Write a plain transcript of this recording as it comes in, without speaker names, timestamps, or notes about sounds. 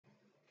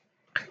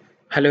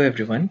Hello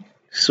everyone.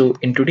 So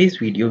in today's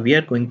video we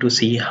are going to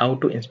see how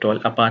to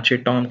install Apache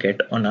Tomcat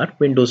on our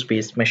Windows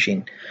based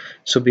machine.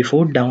 So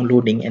before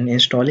downloading and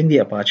installing the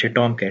Apache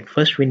Tomcat,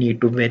 first we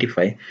need to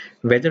verify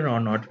whether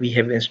or not we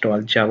have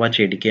installed Java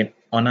JDK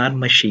on our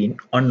machine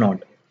or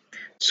not.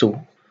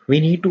 So we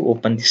need to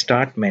open the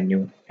start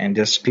menu and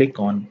just click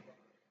on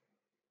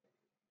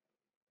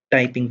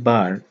typing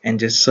bar and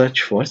just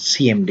search for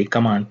cmd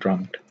command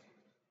prompt.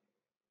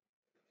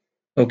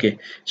 Okay,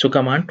 so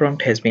command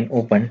prompt has been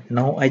opened.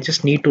 Now I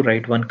just need to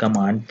write one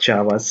command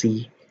java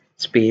c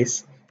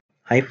space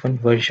hyphen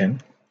version.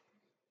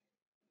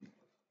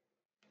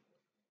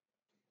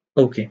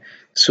 Okay,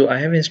 so I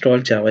have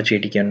installed Java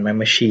JDK on my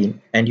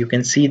machine, and you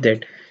can see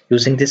that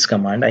using this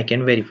command I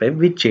can verify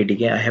which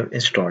JDK I have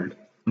installed.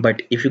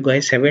 But if you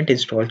guys haven't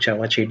installed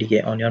Java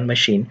JDK on your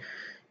machine,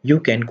 you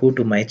can go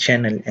to my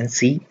channel and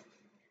see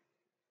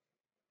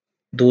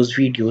those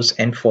videos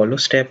and follow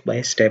step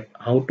by step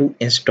how to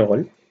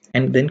install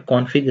and then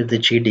configure the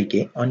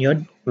JDK on your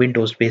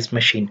Windows based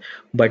machine.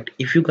 But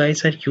if you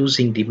guys are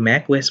using the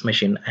Mac OS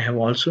machine, I have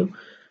also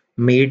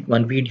made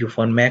one video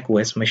for Mac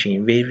OS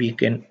machine where we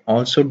can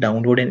also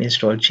download and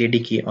install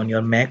JDK on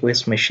your Mac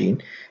OS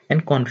machine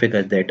and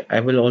configure that.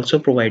 I will also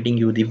providing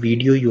you the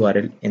video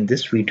URL in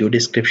this video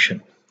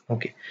description.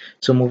 Okay,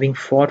 so moving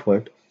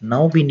forward,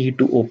 now we need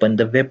to open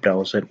the web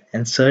browser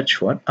and search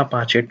for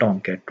Apache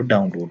Tomcat to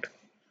download.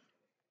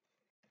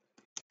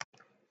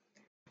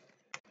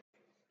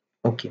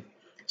 Okay,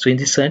 so in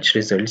the search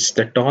results,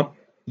 the top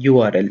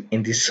URL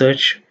in the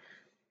search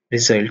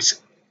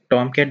results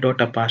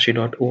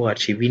tomcat.apache.org.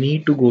 We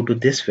need to go to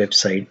this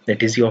website,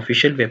 that is the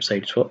official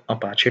website for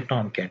Apache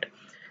Tomcat.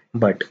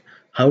 But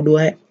how do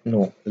I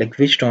know like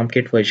which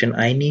Tomcat version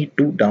I need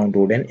to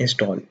download and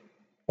install?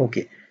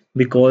 Okay,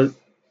 because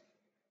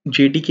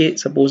JDK,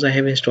 suppose I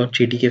have installed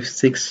JDK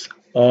 6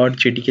 or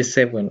JDK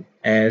 7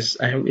 as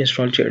I have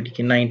installed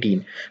JDK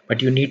 19,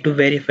 but you need to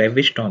verify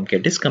which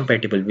Tomcat is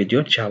compatible with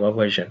your Java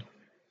version.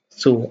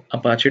 So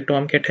Apache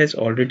Tomcat has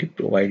already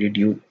provided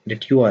you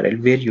that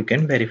URL where you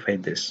can verify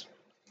this.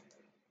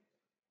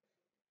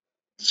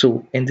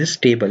 So in this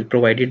table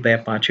provided by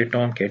Apache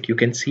Tomcat, you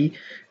can see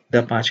the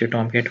Apache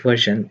Tomcat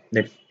version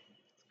that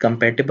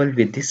compatible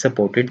with the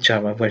supported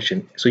Java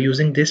version. So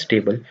using this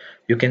table,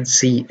 you can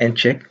see and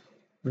check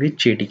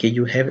which JDK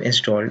you have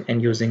installed,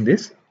 and using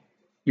this,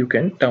 you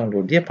can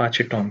download the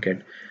Apache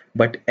Tomcat.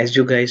 But as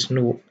you guys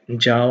know,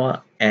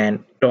 Java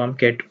and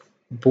Tomcat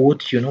both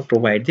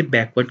provide the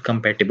backward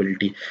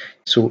compatibility.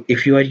 So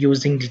if you are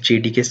using the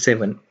JDK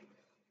 7,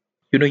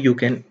 you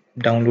can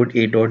download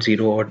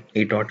 8.0 or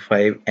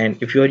 8.5, and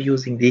if you are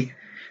using the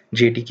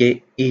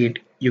JDK 8,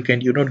 you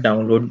can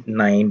download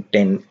 9,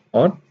 10,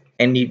 or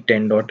any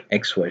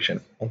 10.x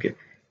version. Okay,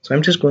 so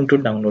I'm just going to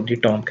download the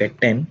Tomcat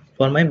 10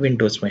 for my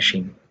Windows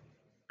machine.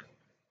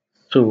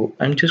 So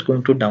I'm just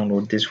going to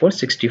download this for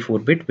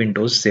 64-bit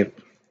Windows zip.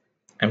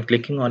 I'm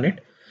clicking on it.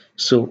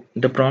 So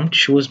the prompt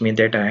shows me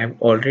that I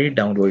have already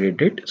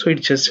downloaded it. So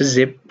it's just a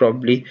zip,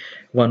 probably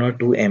 1 or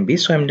 2 MB.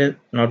 So I'm just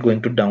not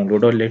going to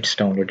download, or let's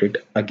download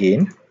it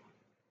again.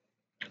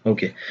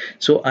 Okay,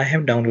 so I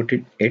have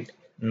downloaded it.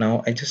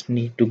 Now I just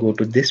need to go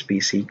to this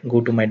PC,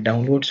 go to my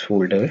downloads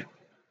folder,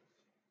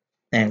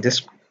 and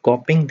just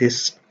copying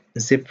this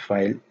zip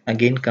file,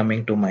 again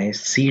coming to my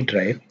C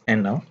drive,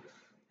 and now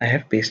I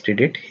have pasted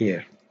it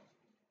here.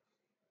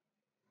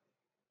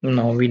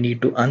 Now we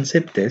need to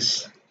unzip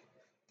this.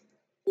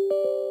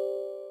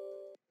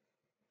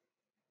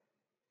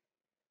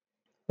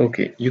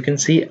 Okay, you can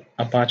see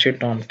Apache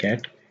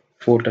Tomcat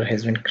folder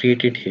has been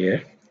created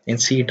here in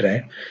C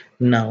drive.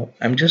 Now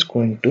I'm just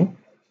going to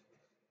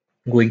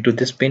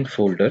this pin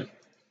folder,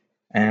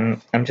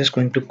 and I'm just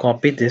going to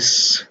copy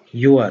this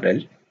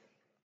URL.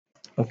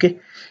 Okay,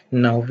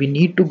 now we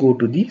need to go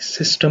to the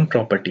system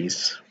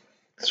properties.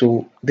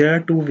 So there are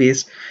two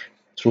ways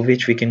through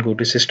which we can go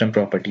to system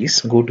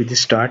properties. Go to the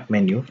start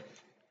menu,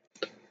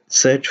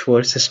 search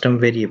for system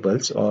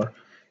variables or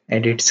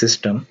edit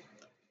system,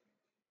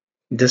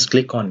 just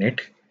click on it.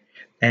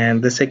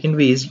 And the second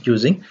way is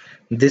using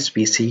this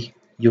PC.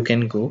 You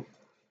can go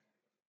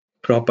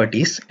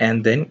properties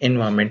and then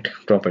environment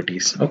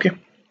properties. Okay,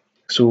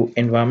 so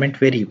environment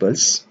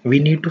variables, we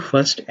need to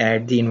first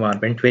add the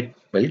environment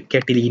variable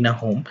Catalina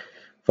home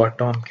for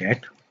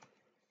Tomcat.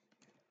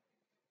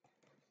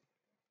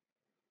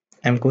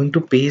 I'm going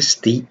to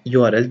paste the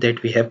URL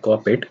that we have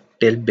copied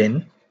till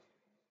bin,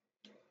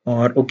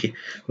 or okay,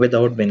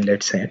 without bin,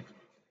 let's say.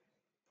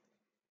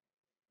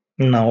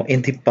 Now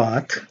in the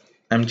path,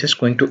 I'm just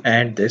going to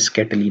add this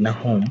Catalina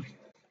home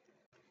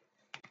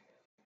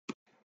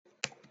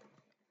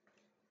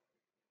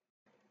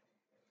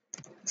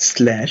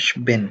slash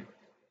bin.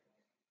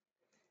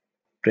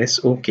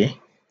 Press OK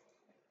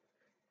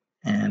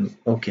and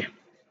OK.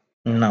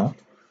 Now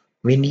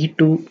we need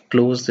to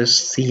close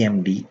this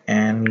CMD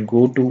and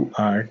go to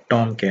our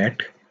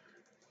Tomcat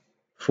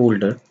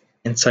folder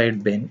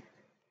inside bin.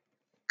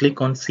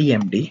 Click on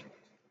CMD.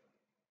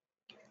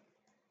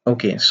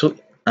 Okay, so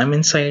I'm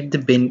inside the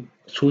bin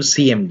through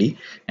CMD,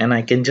 and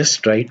I can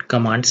just write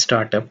command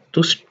startup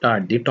to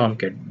start the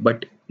Tomcat.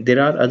 But there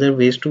are other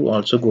ways to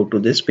also go to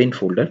this bin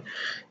folder.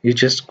 You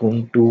just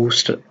go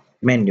to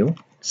menu,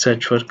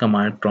 search for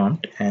command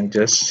prompt, and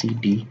just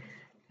cd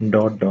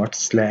dot dot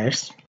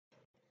slash,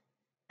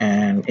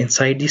 and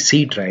inside the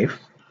C drive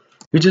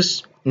you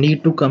just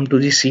need to come to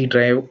the C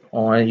drive,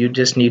 or you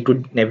just need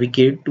to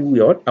navigate to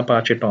your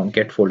Apache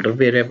Tomcat folder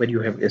wherever you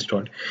have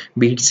installed,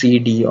 be it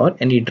CD or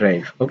any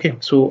drive. Okay,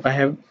 so I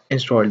have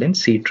installed in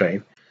C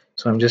drive,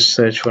 so I'm just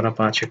search for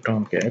Apache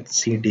Tomcat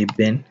CD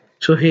bin.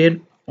 So here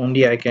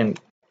only I can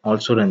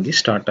also run the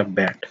startup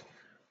bat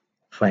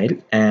file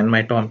and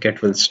my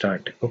Tomcat will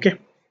start. Okay,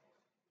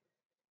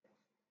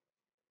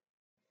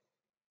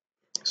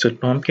 so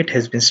Tomcat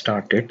has been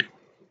started,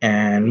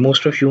 and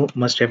most of you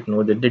must have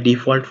known that the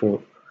default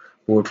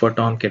port for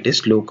Tomcat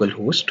is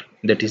localhost,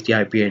 that is the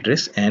IP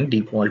address, and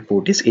default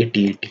port is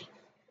 8080.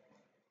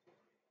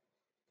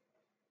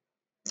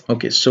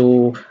 Okay,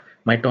 so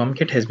my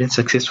Tomcat has been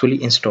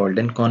successfully installed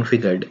and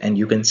configured, and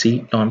you can see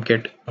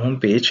Tomcat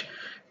homepage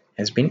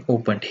has been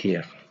opened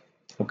here.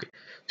 Okay,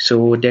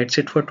 so that's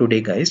it for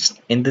today, guys.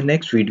 In the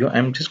next video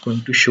I'm just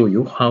going to show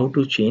you how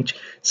to change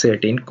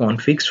certain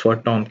configs for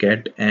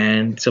Tomcat.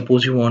 And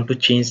suppose you want to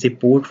change the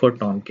port for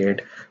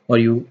Tomcat, or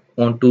you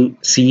want to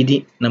see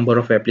the number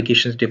of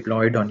applications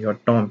deployed on your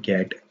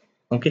Tomcat.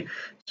 Okay,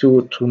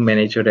 so through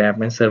manager app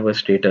and server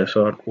status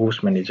or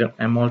host manager,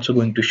 I'm also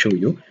going to show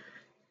you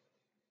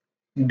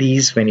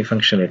these many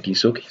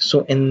functionalities. Okay,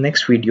 so in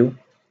next video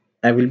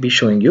I will be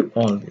showing you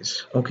all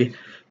this. Okay,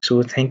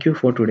 so thank you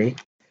for today.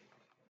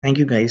 Thank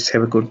you guys,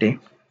 have a good day.